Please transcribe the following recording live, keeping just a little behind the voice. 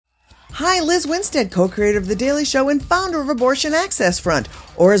Hi, Liz Winstead, co-creator of The Daily Show and founder of Abortion Access Front,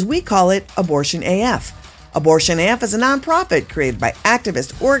 or as we call it, Abortion AF. Abortion AF is a nonprofit created by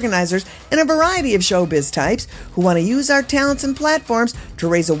activists, organizers, and a variety of showbiz types who want to use our talents and platforms to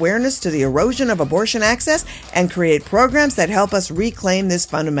raise awareness to the erosion of abortion access and create programs that help us reclaim this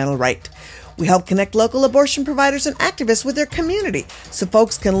fundamental right. We help connect local abortion providers and activists with their community so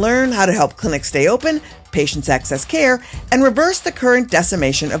folks can learn how to help clinics stay open, patients access care, and reverse the current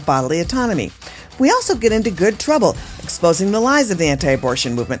decimation of bodily autonomy. We also get into good trouble exposing the lies of the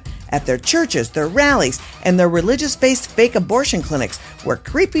anti-abortion movement at their churches, their rallies, and their religious-based fake abortion clinics where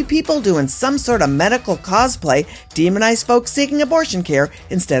creepy people doing some sort of medical cosplay demonize folks seeking abortion care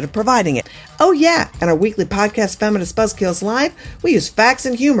instead of providing it. Oh yeah, and our weekly podcast, Feminist Buzzkills Live, we use facts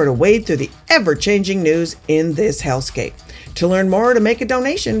and humor to wade through the ever-changing news in this hellscape. To learn more or to make a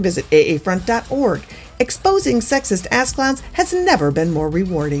donation, visit aafront.org. Exposing sexist ass clowns has never been more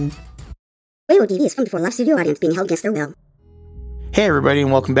rewarding. Waywo TV is filmed before a live studio audience being held against their will. Hey everybody,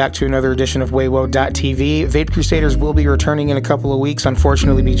 and welcome back to another edition of Waywo.tv. Vape Crusaders will be returning in a couple of weeks.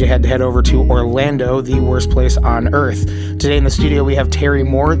 Unfortunately, BJ had to head over to Orlando, the worst place on Earth. Today in the studio we have Terry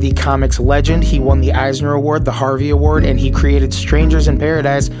Moore, the comics legend. He won the Eisner Award, the Harvey Award, and he created Strangers in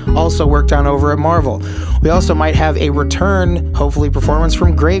Paradise, also worked on over at Marvel. We also might have a return, hopefully performance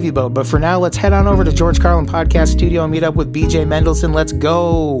from Gravy Boat, but for now let's head on over to George Carlin Podcast Studio and meet up with BJ Mendelson. Let's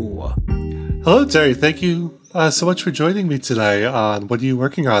go! Hello, Terry. Thank you so much for joining me today. What are you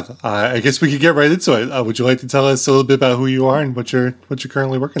working on? I guess we could get right into it. Would you like to tell us a little bit about who you are and what you're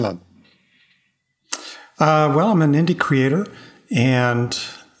currently working on? Well, I'm an indie creator, and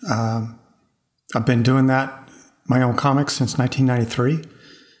I've been doing that, my own comics, since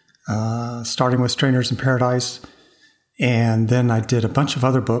 1993, starting with Strangers in Paradise, and then I did a bunch of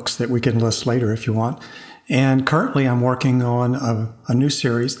other books that we can list later if you want. And currently I'm working on a new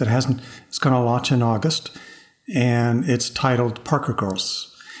series that it's going to launch in August, and it's titled Parker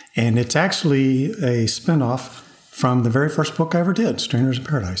Girls. And it's actually a spinoff from the very first book I ever did, Strangers in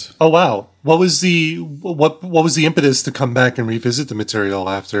Paradise. Oh, wow. What was the impetus to come back and revisit the material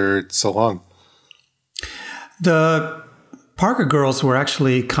after so long? The Parker Girls were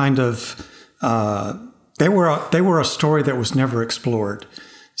actually kind of, they were a story that was never explored.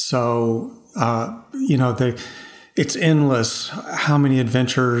 So, it's endless how many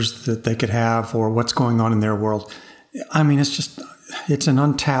adventures that they could have or what's going on in their world. I mean, it's an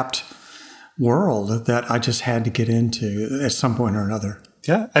untapped world that I just had to get into at some point or another.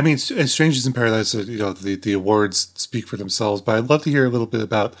 Yeah, I mean, Strangers in Paradise, the awards speak for themselves, but I'd love to hear a little bit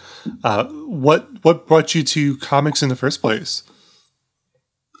about what brought you to comics in the first place.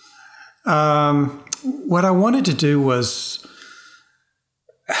 What I wanted to do was,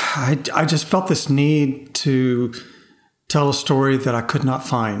 I just felt this need to tell a story that I could not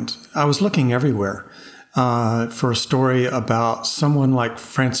find. I was looking everywhere for a story about someone like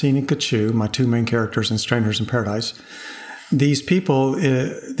Francine and Kachu, my two main characters in Strangers in Paradise. These people,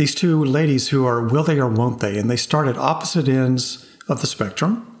 these two ladies who are will they or won't they, and they start at opposite ends of the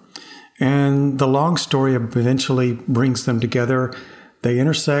spectrum. And the long story eventually brings them together. They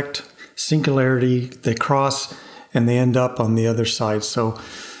intersect, singularity, they cross, and they end up on the other side. So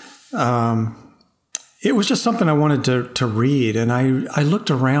it was just something I wanted to read. And I looked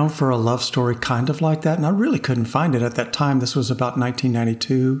around for a love story kind of like that, and I really couldn't find it at that time. This was about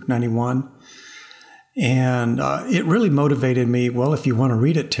 1992, 91. And it really motivated me, well, if you want to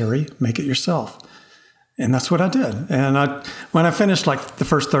read it, Terry, make it yourself. And that's what I did. And when I finished like the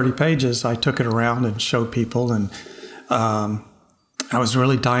first 30 pages, I took it around and showed people. And I was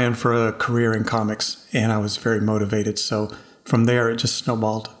really dying for a career in comics, and I was very motivated. So from there, it just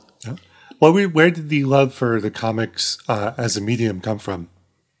snowballed. Yeah. Well, where did the love for the comics as a medium come from?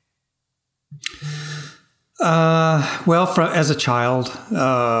 As a child,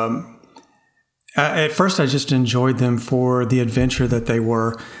 at first I just enjoyed them for the adventure that they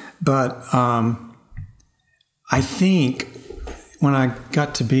were. But I think when I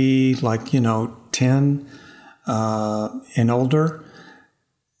got to be 10 and older,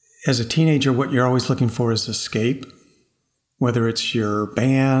 as a teenager, what you're always looking for is escape, whether it's your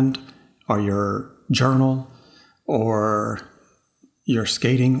band or your journal or your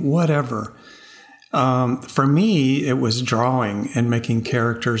skating, whatever. For me, it was drawing and making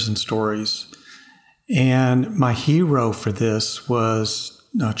characters and stories. And my hero for this was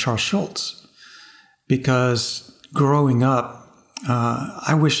Charles Schulz, because growing up,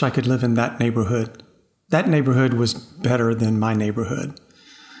 I wished I could live in that neighborhood. That neighborhood was better than my neighborhood.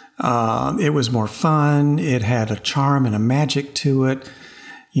 It was more fun. It had a charm and a magic to it.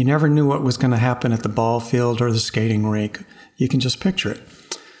 You never knew what was going to happen at the ball field or the skating rink. You can just picture it.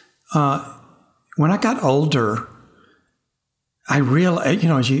 when I got older, I realized,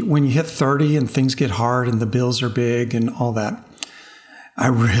 when you hit 30 and things get hard and the bills are big and all that, I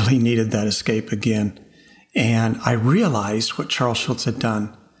really needed that escape again. And I realized what Charles Schulz had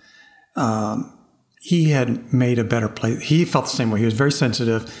done. He had made a better place. He felt the same way. He was very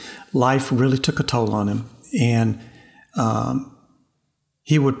sensitive. Life really took a toll on him. And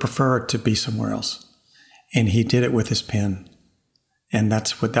he would prefer it to be somewhere else. And he did it with his pen. And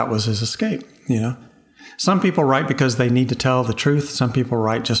that was his escape, Some people write because they need to tell the truth. Some people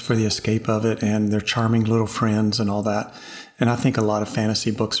write just for the escape of it and their charming little friends and all that. And I think a lot of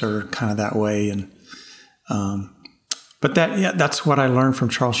fantasy books are kind of that way. And but that's what I learned from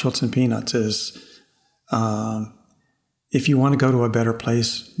Charles Schulz and Peanuts is if you want to go to a better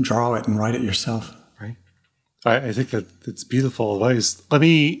place, draw it and write it yourself. Right. I think that's beautiful advice. Let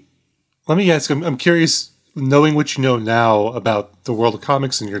me ask. I'm curious, knowing what you know now about the world of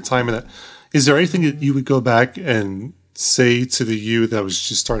comics and your time in it. Is there anything that you would go back and say to the you that was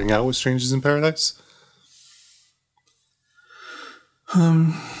just starting out with Strangers in Paradise?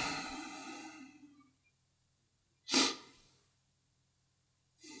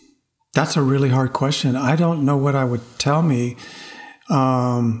 That's a really hard question. I don't know what I would tell me.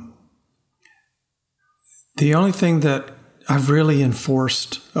 The only thing that I've really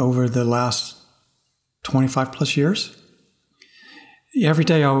enforced over the last 25 plus years, every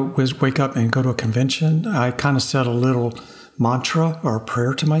day I always wake up and go to a convention. I kind of said a little mantra or a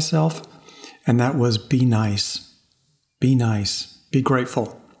prayer to myself, and that was be nice, be nice, be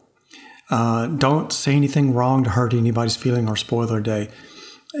grateful. Don't say anything wrong to hurt anybody's feeling or spoil their day.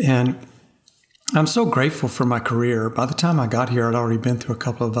 And I'm so grateful for my career. By the time I got here, I'd already been through a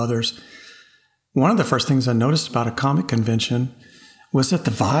couple of others. One of the first things I noticed about a comic convention was that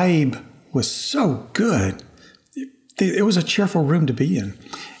the vibe was so good. It was a cheerful room to be in.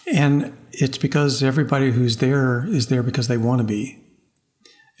 And it's because everybody who's there is there because they want to be.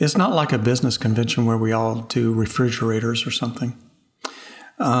 It's not like a business convention where we all do refrigerators or something.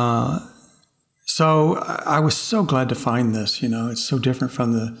 So I was so glad to find this, it's so different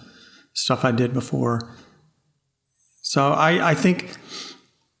from the stuff I did before. So I think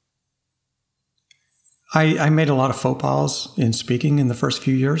I made a lot of faux pas in speaking in the first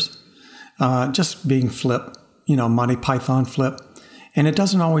few years, just being flip, Monty Python flip, and it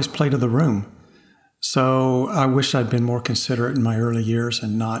doesn't always play to the room. So I wish I'd been more considerate in my early years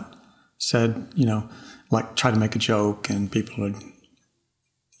and not said, try to make a joke and people would,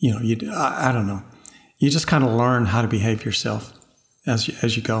 I don't know. You just kind of learn how to behave yourself as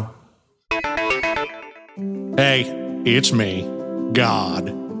you go. Hey, it's me, God.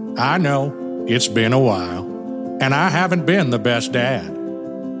 I know it's been a while, and I haven't been the best dad,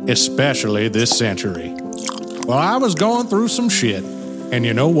 especially this century. Well, I was going through some shit, and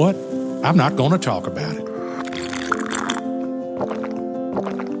you know what? I'm not going to talk about it.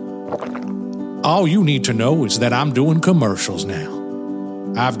 All you need to know is that I'm doing commercials now.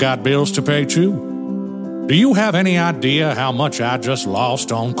 I've got bills to pay too. Do you have any idea how much I just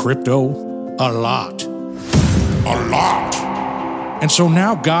lost on crypto? A lot. A lot. And so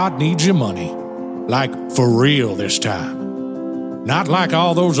now God needs your money. Like for real this time. Not like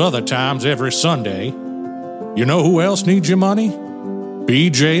all those other times every Sunday. You know who else needs your money?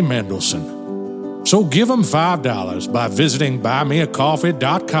 BJ Mendelson. So give him $5 by visiting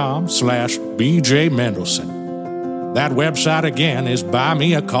buymeacoffee.com/BJ Mendelson. That website again is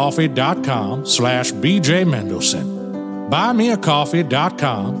buymeacoffee.com/BJ Mendelson.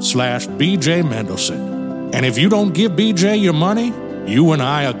 Buymeacoffee.com/BJ Mendelson. And if you don't give BJ your money, you and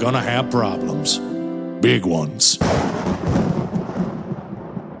I are gonna have problems. Big ones.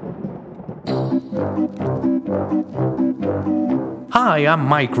 Hi, I'm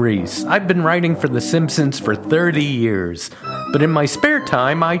Mike Reese. I've been writing for The Simpsons for 30 years. But in my spare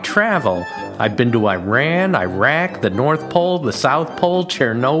time, I travel. I've been to Iran, Iraq, the North Pole, the South Pole,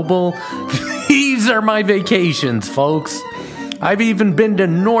 Chernobyl. These are my vacations, folks. I've even been to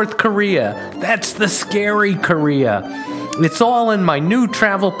North Korea. That's the scary Korea. It's all in my new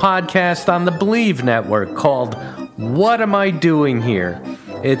travel podcast on the Believe Network called What Am I Doing Here?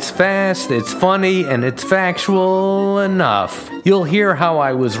 It's fast, it's funny, and it's factual enough. You'll hear how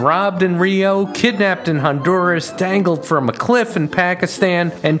I was robbed in Rio, kidnapped in Honduras, dangled from a cliff in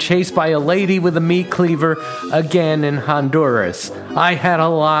Pakistan, and chased by a lady with a meat cleaver again in Honduras. I had a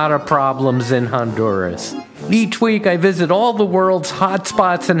lot of problems in Honduras. Each week I visit all the world's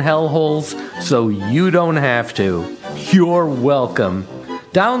hotspots and hellholes, so you don't have to. You're welcome.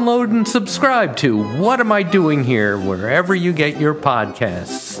 Download and subscribe to What Am I Doing Here wherever you get your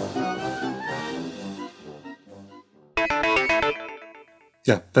podcasts.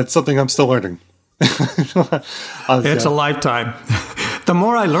 Yeah, that's something I'm still learning. It's a lifetime. The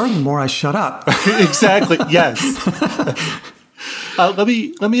more I learn, the more I shut up. Exactly. Yes. Let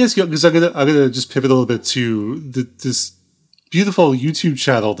me ask you, because I'm gonna just pivot a little bit to this beautiful YouTube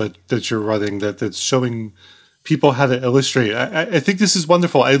channel that you're running that's showing people how to illustrate. I think this is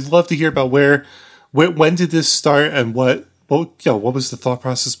wonderful. I'd love to hear about when did this start, and what was the thought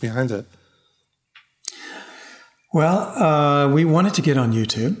process behind it? Well, we wanted to get on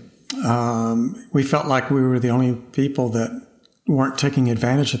YouTube. We felt like we were the only people that weren't taking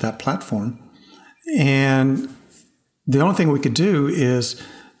advantage of that platform. And the only thing we could do is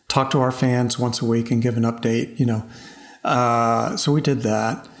talk to our fans once a week and give an update, So we did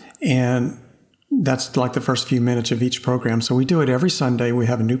that. And that's like the first few minutes of each program. So we do it every Sunday. We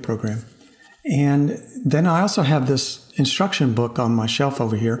have a new program. And then I also have this instruction book on my shelf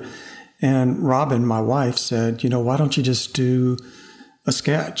over here. And Robin, my wife, said, why don't you just do a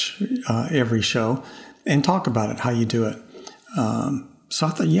sketch every show and talk about it, how you do it. So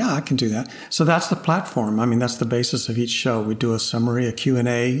I thought, yeah, I can do that. So that's the platform. I mean, that's the basis of each show. We do a summary, a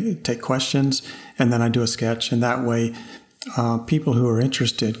Q&A, take questions, and then I do a sketch. And that way, people who are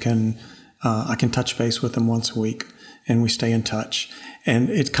interested I can touch base with them once a week, and we stay in touch. And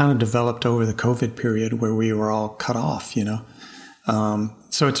it kind of developed over the COVID period where we were all cut off,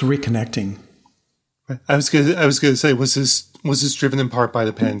 So it's reconnecting. I was gonna say, was this driven in part by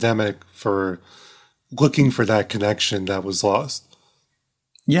the pandemic for looking for that connection that was lost?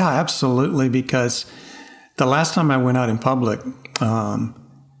 Yeah, absolutely. Because the last time I went out in public, I've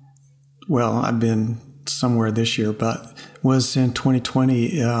been somewhere this year, but was in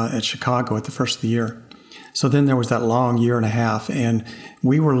 2020 at Chicago at the first of the year. So then there was that long year and a half, and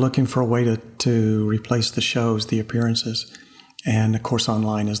we were looking for a way to replace the shows, the appearances. And of course,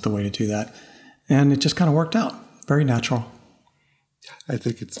 online is the way to do that. And it just kind of worked out. Very natural. I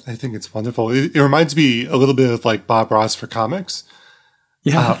think it's wonderful. It reminds me a little bit of like Bob Ross for comics.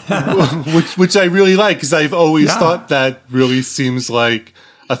 Yeah. which I really like, because I've always thought that really seems like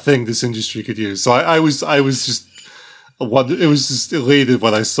a thing this industry could use. So I was just elated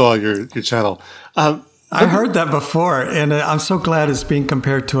when I saw your channel. I heard that before, and I'm so glad it's being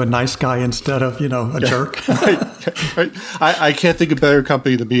compared to a nice guy instead of, a jerk. Right. I can't think of a better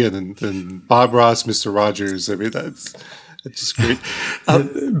company to be in than Bob Ross, Mr. Rogers. I mean, it's just great.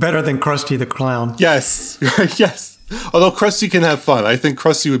 Better than Krusty the Clown. Yes. Yes. Although Krusty can have fun. I think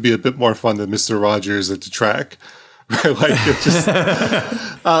Krusty would be a bit more fun than Mr. Rogers at the track. Right? Like, it just,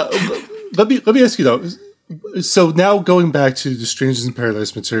 let me ask you though. So now going back to the Strangers in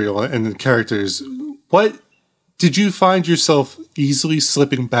Paradise material and the characters, what did you find yourself easily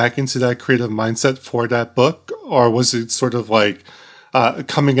slipping back into that creative mindset for that book? Or was it sort of like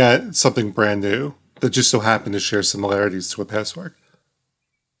coming at something brand new that just so happened to share similarities to a past work?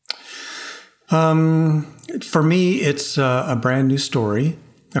 For me, it's a brand new story.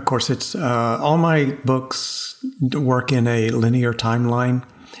 Of course, it's all my books work in a linear timeline,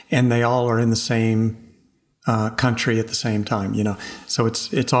 and they all are in the same country at the same time. So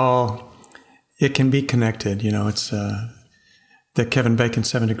it's all, it can be connected. It's the Kevin Bacon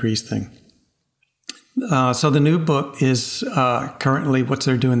 7 Degrees thing. So the new book is currently what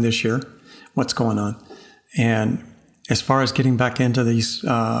they're doing this year, what's going on, and as far as getting back into these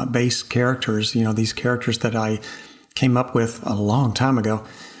base characters, these characters that I came up with a long time ago,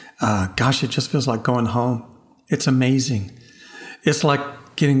 it just feels like going home. It's amazing. It's like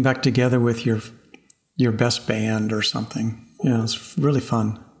getting back together with your best band or something. It's really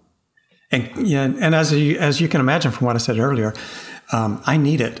fun. And as you can imagine from what I said earlier, I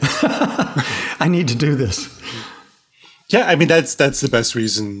need it. I need to do this. Yeah, I mean that's the best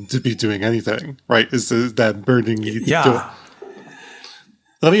reason to be doing anything, right? Is that burning you? Yeah.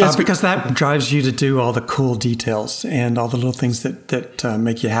 Let me ask because that drives you to do all the cool details and all the little things that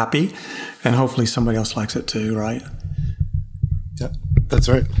make you happy, and hopefully somebody else likes it too, right? Yeah, that's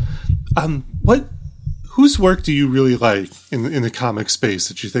right. Whose work do you really like in the comic space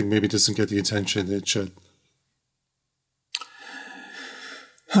that you think maybe doesn't get the attention it should?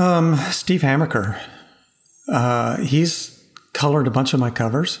 Steve Hammaker. He's colored a bunch of my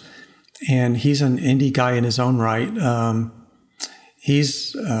covers, and he's an indie guy in his own right.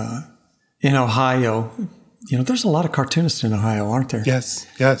 He's in Ohio. There's a lot of cartoonists in Ohio, aren't there? Yes.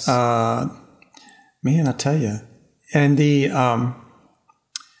 Man, I tell you. And he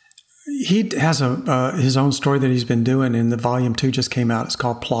has his own story that he's been doing, and the volume 2 just came out. It's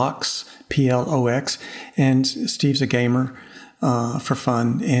called Plox, Plox, and Steve's a gamer. For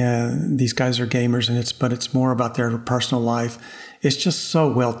fun, and these guys are gamers, and it's more about their personal life. It's just so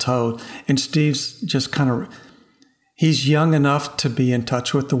well told, and Steve's just He's young enough to be in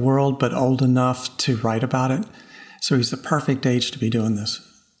touch with the world, but old enough to write about it. So he's the perfect age to be doing this.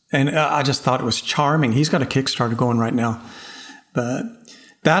 And I just thought it was charming. He's got a Kickstarter going right now. But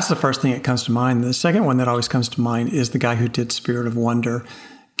that's the first thing that comes to mind. The second one that always comes to mind is the guy who did Spirit of Wonder,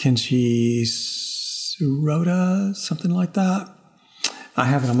 Kenji Tsuruta, something like that. I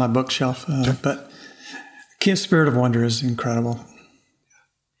have it on my bookshelf, but Spirit of Wonder is incredible.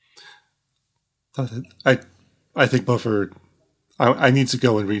 I think both are. I need to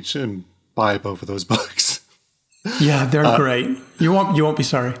go and reach and buy both of those books. Yeah, they're great. You won't be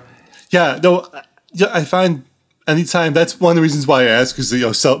sorry. Yeah, no. Yeah, I find anytime that's one of the reasons why I ask,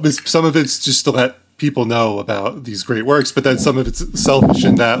 because some of it's just to let people know about these great works, but then some of it's selfish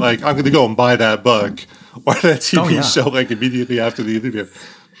in that, like, I'm going to go and buy that book or that TV show like immediately after the interview.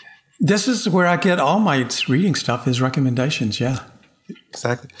 This is where I get all my reading stuff is recommendations. Yeah.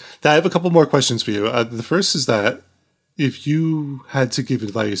 Exactly. Now, I have a couple more questions for you. The first is that if you had to give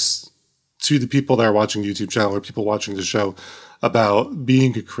advice to the people that are watching the YouTube channel or people watching the show about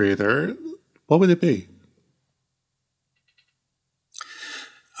being a creator, what would it be?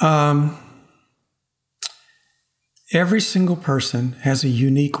 Every single person has a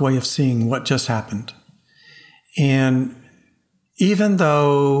unique way of seeing what just happened. And even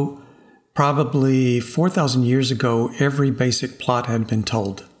though probably 4,000 years ago, every basic plot had been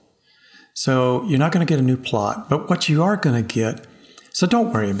told. So you're not going to get a new plot, but what you are going to get, so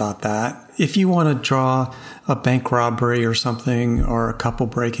don't worry about that. If you want to draw a bank robbery or something or a couple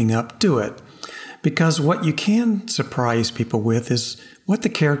breaking up, do it. Because what you can surprise people with is what the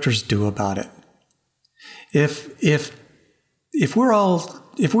characters do about it. If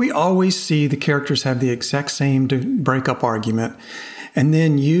we always see the characters have the exact same breakup argument, and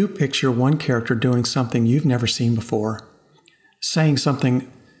then you picture one character doing something you've never seen before, saying something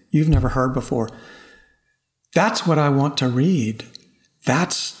you've never heard before, that's what I want to read.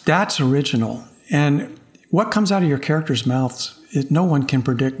 That's original. And what comes out of your characters' mouths, no one can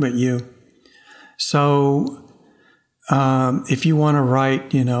predict but you. So if you want to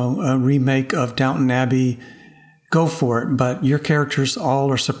write, a remake of Downton Abbey, go for it. But your characters all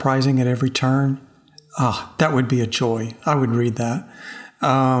are surprising at every turn. That would be a joy. I would read that.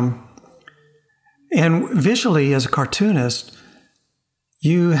 And visually, as a cartoonist,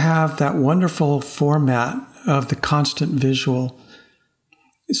 you have that wonderful format of the constant visual.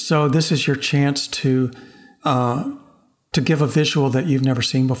 So this is your chance to give a visual that you've never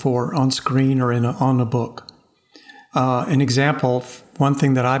seen before on screen or on a book. An example, one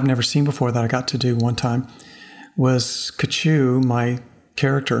thing that I've never seen before that I got to do one time was Kachu, my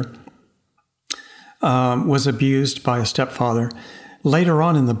character, was abused by a stepfather. Later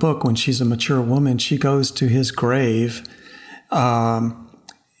on in the book, when she's a mature woman, she goes to his grave,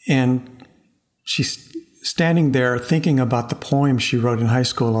 and she's standing there thinking about the poem she wrote in high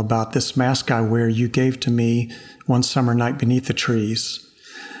school about this mask I wear you gave to me one summer night beneath the trees.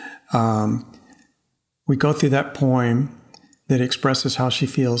 We go through that poem that expresses how she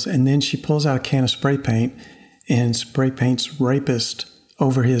feels, and then she pulls out a can of spray paint and spray paints rapist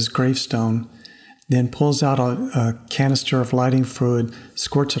over his gravestone, then pulls out a canister of lighting fluid,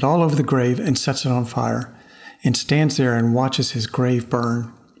 squirts it all over the grave and sets it on fire, and stands there and watches his grave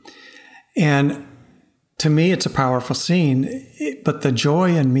burn. And to me, it's a powerful scene, but the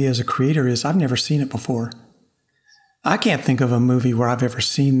joy in me as a creator is I've never seen it before. I can't think of a movie where I've ever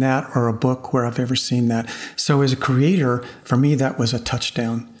seen that or a book where I've ever seen that. So as a creator, for me, that was a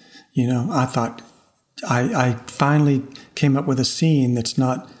touchdown. I thought I finally came up with a scene that's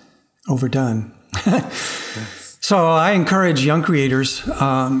not overdone. So I encourage young creators,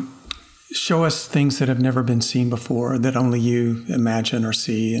 show us things that have never been seen before, that only you imagine or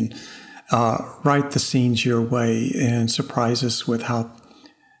see, and write the scenes your way and surprise us with how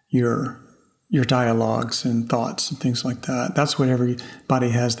your dialogues and thoughts and things like that. That's what everybody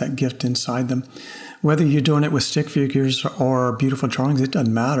has, that gift inside them. Whether you're doing it with stick figures or beautiful drawings, it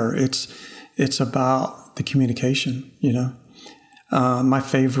doesn't matter. It's about the communication, My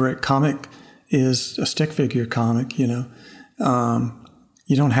favorite comic is a stick figure comic, You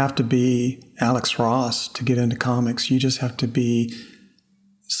don't have to be Alex Ross to get into comics. You just have to be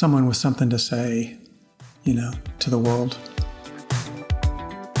someone with something to say, to the world.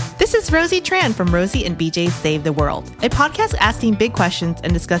 This is Rosie Tran from Rosie and BJ Save the World, a podcast asking big questions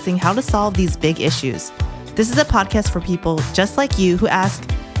and discussing how to solve these big issues. This is a podcast for people just like you who ask,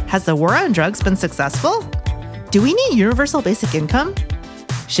 has the war on drugs been successful? Do we need universal basic income?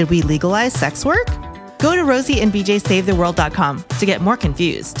 Should we legalize sex work? Go to rosieandbjsavetheworld.com to get more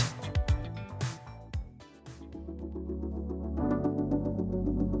confused.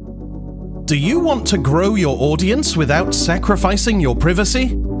 Do you want to grow your audience without sacrificing your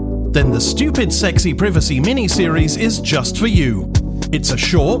privacy? Then the Stupid Sexy Privacy miniseries is just for you. It's a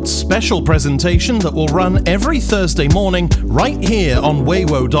short, special presentation that will run every Thursday morning right here on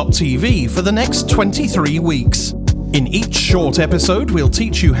Weiwo.tv for the next 23 weeks. In each short episode, we'll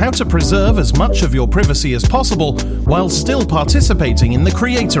teach you how to preserve as much of your privacy as possible while still participating in the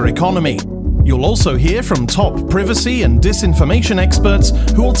creator economy. You'll also hear from top privacy and disinformation experts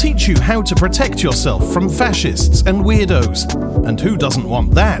who will teach you how to protect yourself from fascists and weirdos. And who doesn't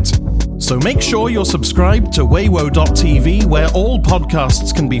want that? So make sure you're subscribed to Weiwo.tv, where all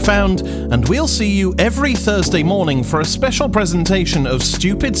podcasts can be found, and we'll see you every Thursday morning for a special presentation of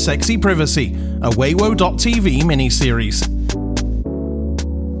Stupid Sexy Privacy, a Weiwo.tv miniseries.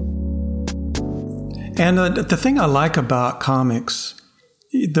 And the thing I like about comics,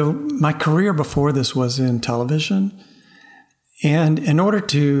 my career before this was in television, and in order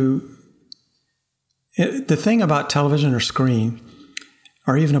to, the thing about television or screen,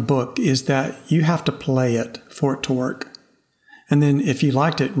 or even a book, is that you have to play it for it to work. And then if you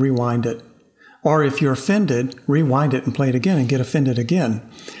liked it, rewind it. Or if you're offended, rewind it and play it again and get offended again.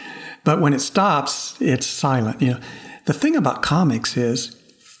 But when it stops, it's silent. The thing about comics is,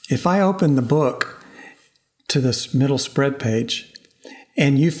 if I open the book to this middle spread page,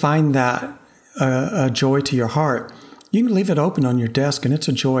 and you find that a joy to your heart, you can leave it open on your desk and it's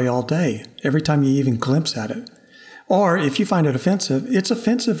a joy all day, every time you even glimpse at it. Or if you find it offensive, it's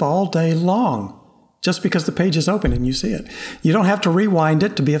offensive all day long, just because the page is open and you see it. You don't have to rewind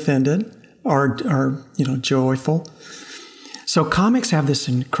it to be offended or joyful. So comics have this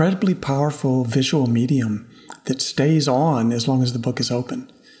incredibly powerful visual medium that stays on as long as the book is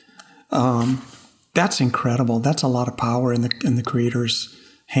open. That's incredible. That's a lot of power in the creator's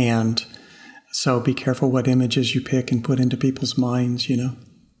hand. So be careful what images you pick and put into people's minds.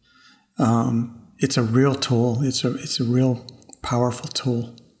 It's a real tool. It's a real powerful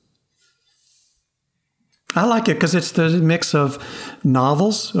tool. I like it because it's the mix of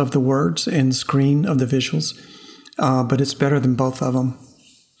novels of the words and screen of the visuals, but it's better than both of them.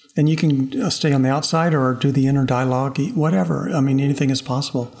 And you can stay on the outside or do the inner dialogue, whatever. I mean, anything is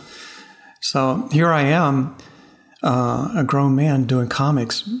possible. So here I am, a grown man doing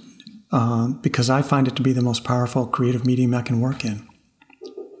comics because I find it to be the most powerful creative medium I can work in.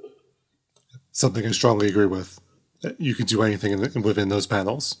 Something I strongly agree with. You could do anything within those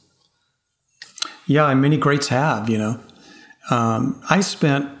panels. Yeah, and many greats have, I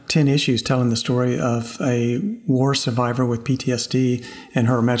spent 10 issues telling the story of a war survivor with PTSD and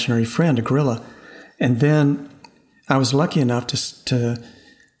her imaginary friend, a gorilla. And then I was lucky enough to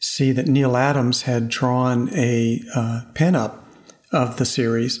see that Neil Adams had drawn a pinup of the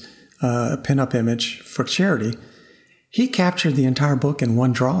series, a pinup image for charity. He captured the entire book in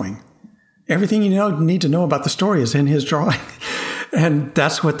one drawing. Everything you need to know about the story is in his drawing. And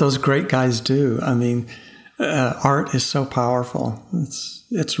that's what those great guys do. I mean, art is so powerful.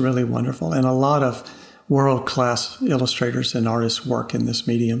 It's really wonderful. And a lot of world-class illustrators and artists work in this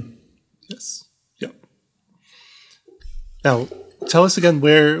medium. Yes. Yep. Now, tell us again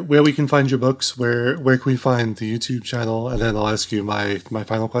where we can find your books, where can we find the YouTube channel, and then I'll ask you my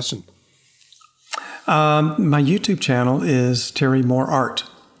final question. My YouTube channel is Terry Moore Art,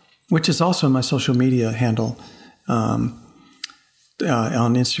 which is also my social media handle on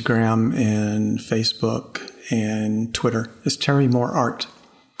Instagram and Facebook and Twitter. It's Terry Moore Art.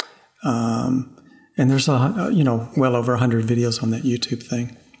 And there's well over 100 videos on that YouTube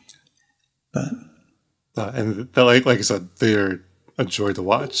thing. But and like I said, they're a joy to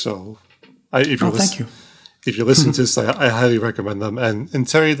watch. So thank you. If you listen to this, I highly recommend them. And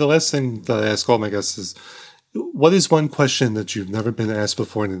Terry, the last thing that I ask all my guests is, what is one question that you've never been asked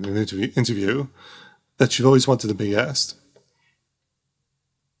before in an interview that you've always wanted to be asked?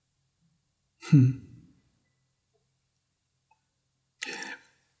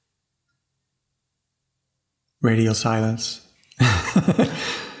 Radio silence.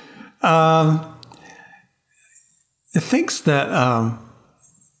 The things that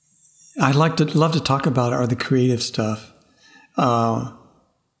I love to talk about are the creative stuff.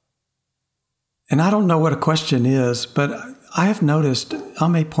 And I don't know what a question is, but I have noticed, I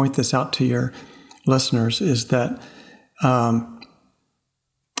may point this out to your listeners, is that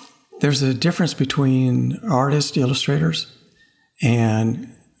there's a difference between artist illustrators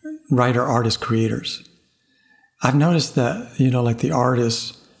and writer artist creators. I've noticed that, like the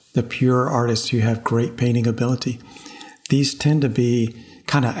artists, the pure artists who have great painting ability, these tend to be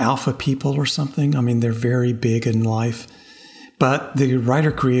kind of alpha people or something. I mean, they're very big in life. But the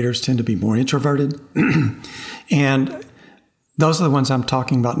writer creators tend to be more introverted. And those are the ones I'm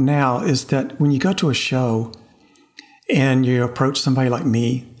talking about now, is that when you go to a show and you approach somebody like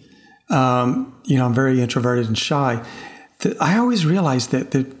me, I'm very introverted and shy. I always realize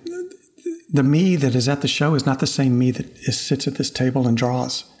that the me that is at the show is not the same me that sits at this table and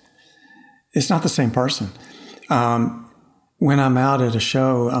draws. It's not the same person. When I'm out at a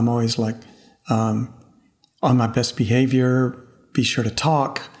show, I'm always like on my best behavior, be sure to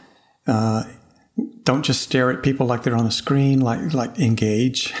talk. Don't just stare at people like they're on the screen, like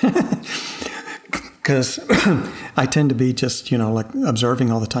engage. Because I tend to be just, like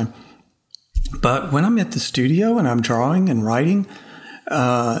observing all the time. But when I'm at the studio and I'm drawing and writing,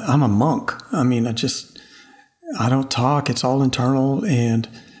 I'm a monk. I mean, I don't talk. It's all internal. And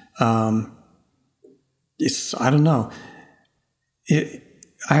I don't know.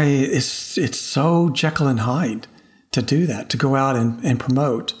 It's so Jekyll and Hyde to do that, to go out and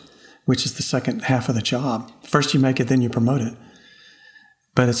promote, which is the second half of the job. First you make it, then you promote it.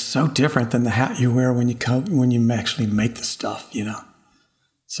 But it's so different than the hat you wear when you actually make the stuff,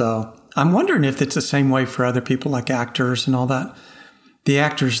 So I'm wondering if it's the same way for other people, like actors and all that. The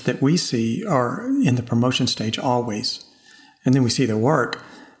actors that we see are in the promotion stage always, and then we see their work.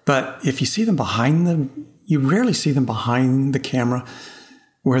 But if you see them you rarely see them behind the camera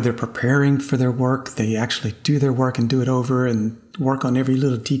where they're preparing for their work. They actually do their work and do it over and work on every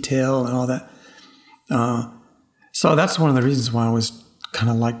little detail and all that. So that's one of the reasons why I was kind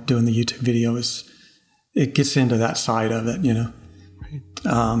of like doing the YouTube video, is it gets into that side of it,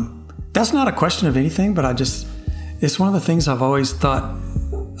 That's not a question of anything, but it's one of the things I've always thought.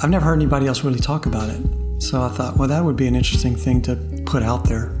 I've never heard anybody else really talk about it. So I thought, well, that would be an interesting thing to put out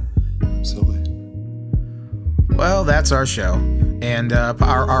there. Absolutely. Well, that's our show. And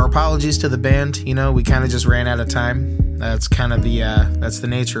our apologies to the band. We kind of just ran out of time. That's kind of that's the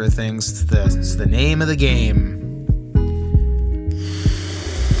nature of things. It's the name of the game.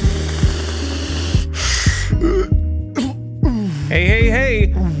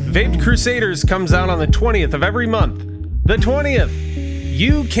 Hey. Vaped Crusaders comes out on the 20th of every month. The 20th.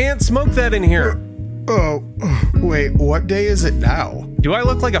 You can't smoke that in here. Oh, wait, what day is it now? Do I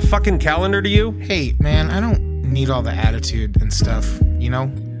look like a fucking calendar to you? Hey, man, I don't need all the attitude and stuff, I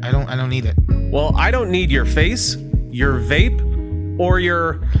don't need it. Well, I don't need your face, your vape, or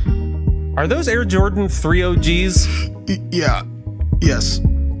your... Are those Air Jordan 3 OGs? Yeah. Yes.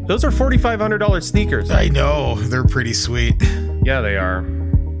 Those are $4,500 sneakers. I know, they're pretty sweet. Yeah, they are.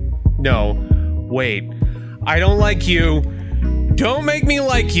 No, wait. I don't like you. Don't make me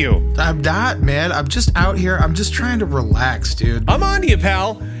like you. I'm not, man. I'm just out here. I'm just trying to relax, dude. I'm on to you,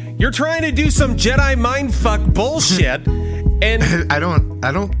 pal. You're trying to do some Jedi mindfuck bullshit, and... I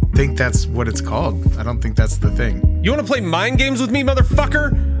don't think that's what it's called. I don't think that's the thing. You want to play mind games with me,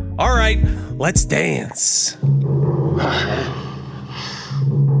 motherfucker? All right, let's dance.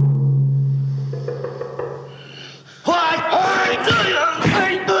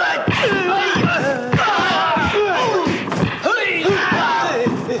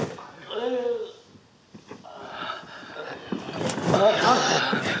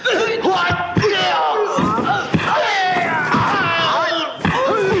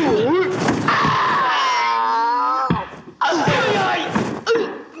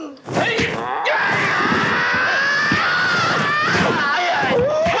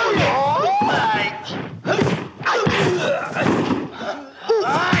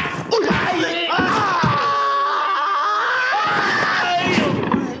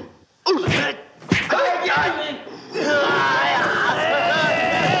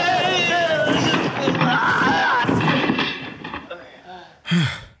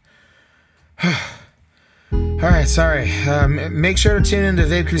 Alright, sorry. Make sure to tune into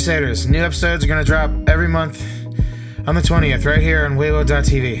Vape Crusaders. New episodes are going to drop every month on the 20th, right here on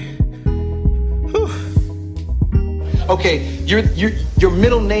Weiwo.tv. Okay, your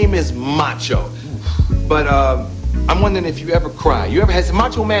middle name is Macho. But I'm wondering if you ever cry. Has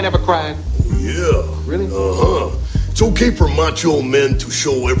Macho Man ever cried? Yeah. Really? Uh-huh. It's okay for macho men to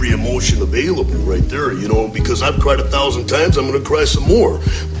show every emotion available right there, because I've cried 1,000 times, I'm gonna cry some more.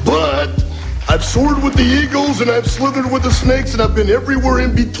 But I've soared with the eagles and I've slithered with the snakes and I've been everywhere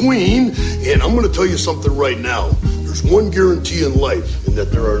in between. And I'm gonna tell you something right now. There's one guarantee in life, and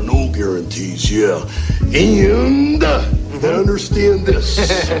that there are no guarantees, yeah. And understand this.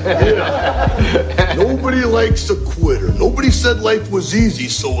 Yeah. Nobody likes a quitter. Nobody said life was easy,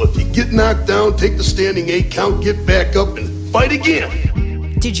 so if you get knocked down, take the standing 8 count, get back up, and fight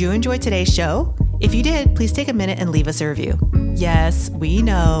again. Did you enjoy today's show? If you did, please take a minute and leave us a review. Yes, we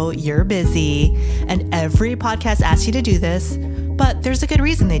know you're busy, and every podcast asks you to do this, But there's a good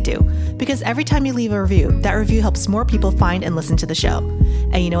reason they do, because every time you leave a review, that review helps more people find and listen to the show.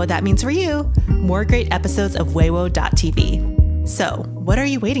 And you know what that means for you? More great episodes of Weiwo.tv. So, what are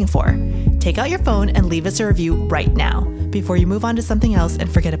you waiting for? Take out your phone and leave us a review right now before you move on to something else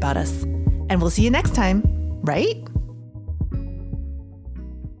and forget about us. And we'll see you next time, right?